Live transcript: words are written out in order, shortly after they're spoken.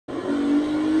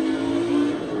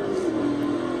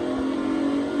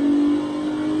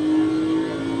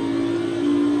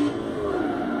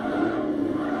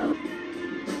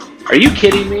Are you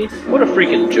kidding me? What a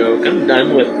freaking joke. I'm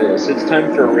done with this. It's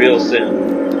time for a real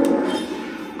sim.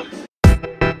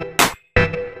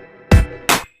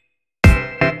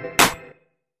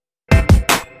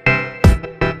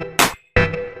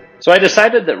 So I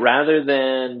decided that rather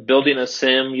than building a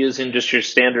sim using just your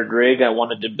standard rig, I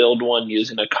wanted to build one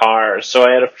using a car. So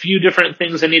I had a few different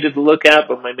things I needed to look at,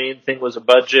 but my main thing was a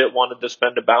budget. Wanted to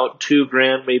spend about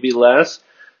 $2,000, maybe less,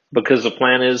 because the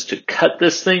plan is to cut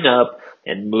this thing up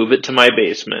and move it to my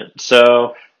basement.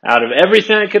 So out of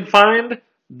everything I could find,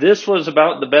 this was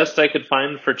about the best I could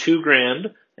find for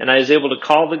 $2,000. And I was able to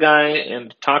call the guy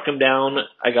and talk him down.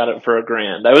 I got it for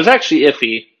 $1,000. I was actually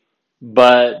iffy,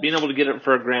 but being able to get it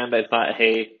for $1,000, I thought,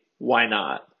 hey, why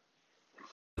not?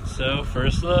 So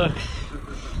first look,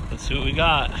 let's see what we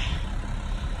got.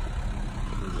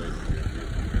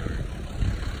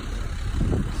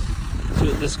 Let's see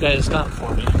what this guy has got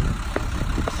for me.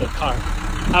 It's a car.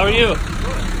 How are you?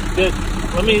 Good.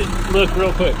 Let me look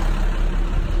real quick.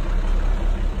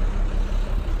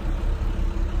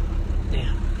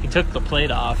 Damn, he took the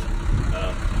plate off.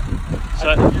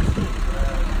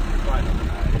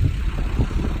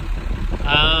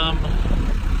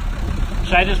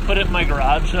 Should I just put it in my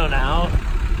garage though now?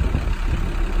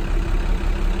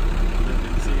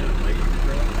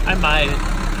 I might.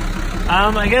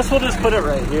 I guess we'll just put it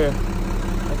right here.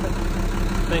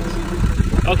 Thanks.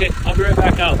 Okay, I'll be right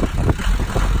back out.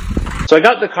 So I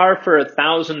got the car for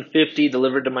 $1,050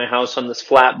 delivered to my house on this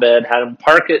flatbed, had him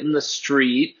park it in the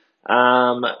street.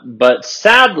 But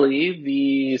sadly,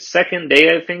 the second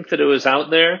day I think that it was out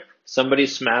there, somebody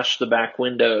smashed the back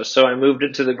window. So I moved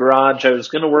it to the garage. I was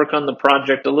going to work on the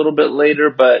project a little bit later,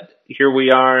 but here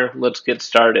we are. Let's get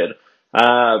started.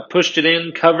 Pushed it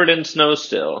in, covered in snow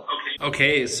still.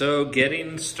 Okay, so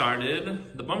getting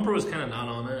started. The bumper was kind of not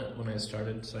on it when I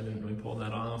started, so I didn't really pull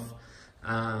that off.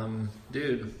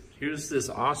 Dude, here's this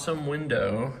awesome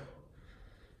window.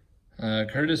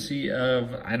 Courtesy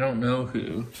of, I don't know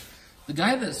who. The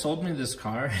guy that sold me this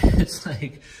car, it's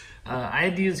like, I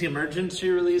had to use the emergency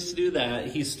release to do that.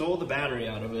 He stole the battery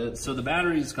out of it, so the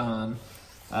battery's gone.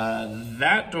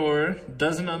 That door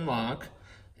doesn't unlock,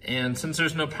 and since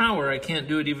there's no power, I can't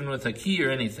do it even with a key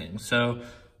or anything. So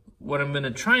what I'm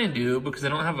gonna try and do, because I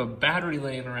don't have a battery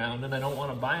laying around and I don't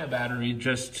wanna buy a battery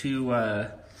just to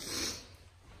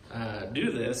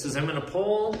do this, is I'm gonna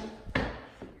pull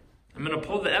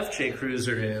the FJ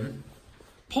Cruiser in,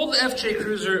 pull the FJ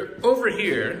Cruiser over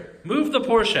here, move the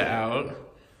Porsche out,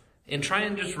 and try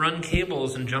and just run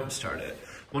cables and jumpstart it.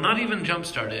 Well, not even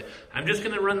jumpstart it. I'm just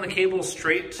gonna run the cable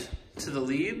straight to the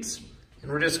leads, and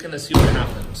we're just gonna see what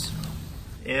happens.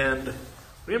 And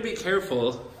we're gonna be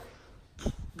careful,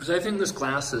 because I think this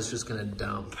glass is just gonna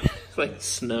dump. It's like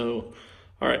snow.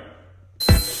 All right.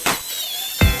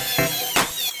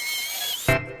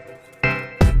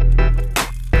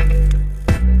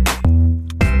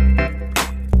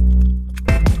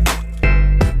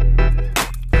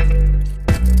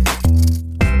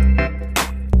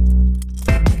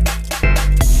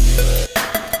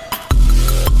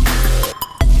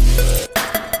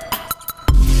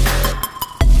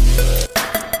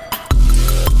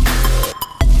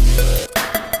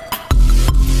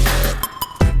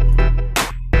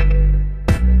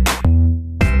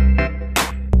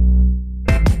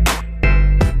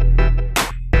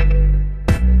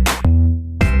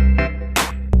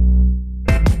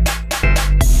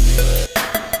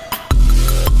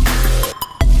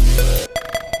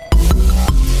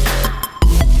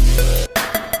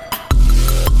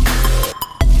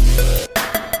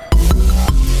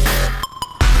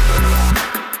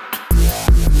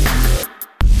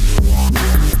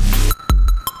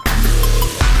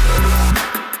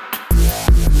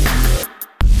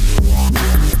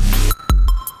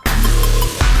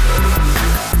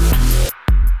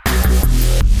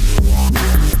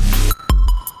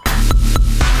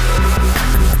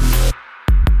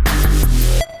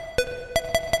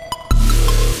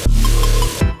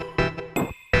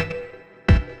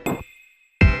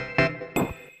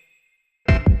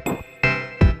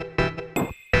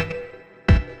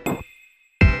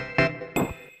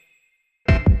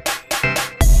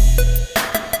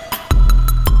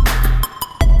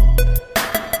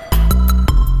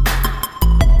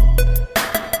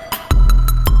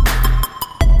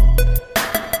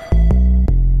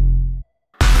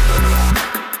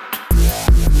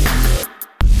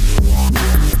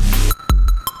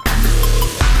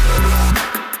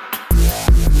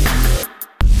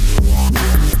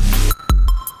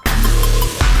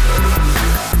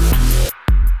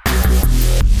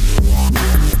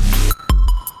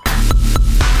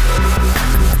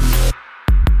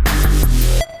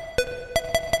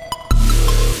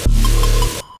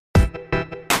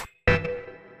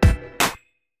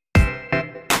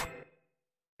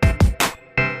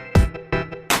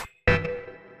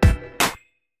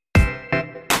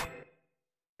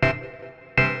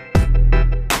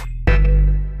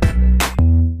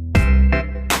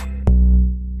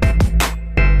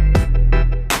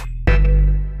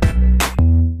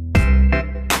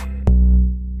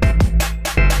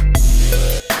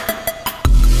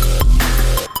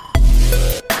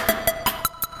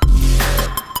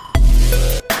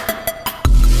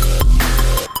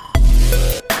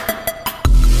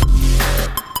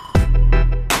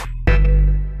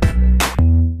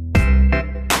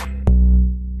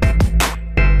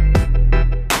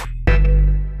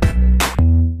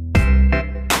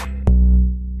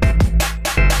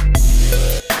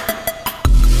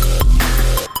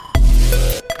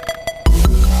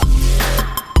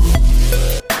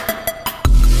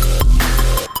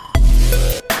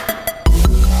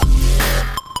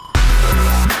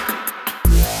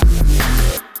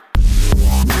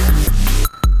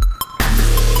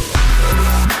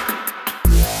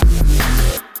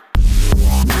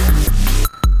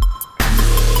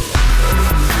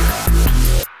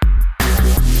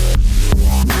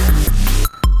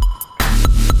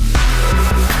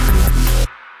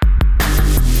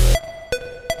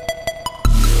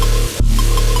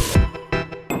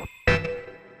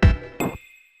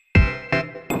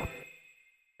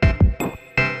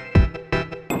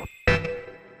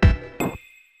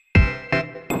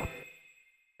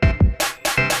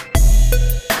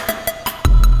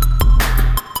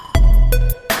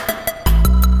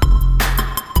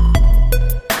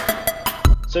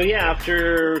 yeah,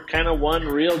 after kind of one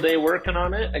real day working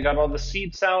on it, I got all the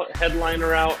seats out,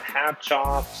 headliner out, hatch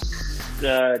off,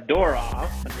 door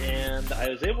off, and I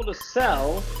was able to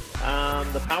sell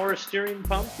the power steering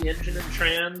pump, the engine and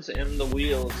trans, and the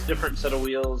wheels, different set of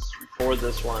wheels for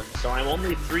this one. So I'm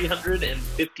only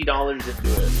 $350 into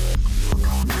it.